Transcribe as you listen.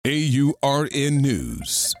WRN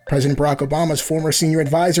News. President Barack Obama's former senior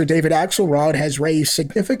advisor, David Axelrod, has raised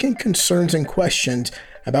significant concerns and questions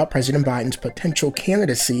about President Biden's potential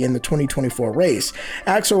candidacy in the 2024 race.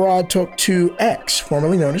 Axelrod took to X,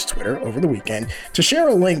 formerly known as Twitter, over the weekend to share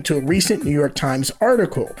a link to a recent New York Times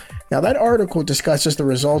article. Now, that article discusses the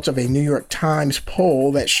results of a New York Times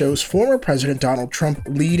poll that shows former President Donald Trump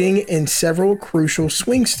leading in several crucial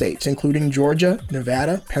swing states, including Georgia,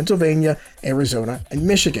 Nevada, Pennsylvania, Arizona, and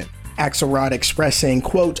Michigan. Axelrod expressing,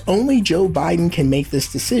 quote, "Only Joe Biden can make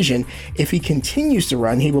this decision. If he continues to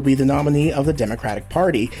run, he will be the nominee of the Democratic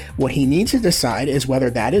Party. What he needs to decide is whether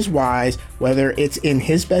that is wise, whether it's in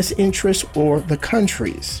his best interest or the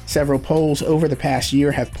country's." Several polls over the past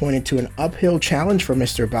year have pointed to an uphill challenge for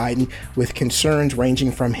Mr. Biden, with concerns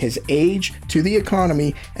ranging from his age to the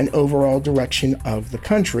economy and overall direction of the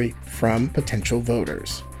country from potential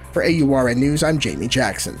voters. For AURN News, I'm Jamie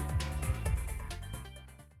Jackson.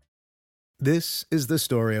 This is the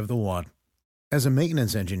story of the one. As a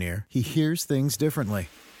maintenance engineer, he hears things differently.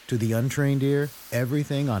 To the untrained ear,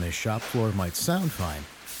 everything on his shop floor might sound fine,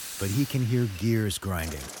 but he can hear gears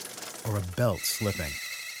grinding or a belt slipping.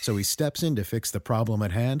 So he steps in to fix the problem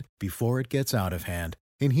at hand before it gets out of hand.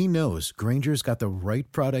 And he knows Grainger's got the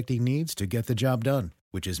right product he needs to get the job done,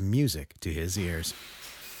 which is music to his ears.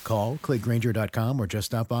 Call, click Grainger.com, or just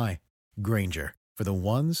stop by. Grainger, for the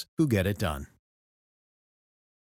ones who get it done.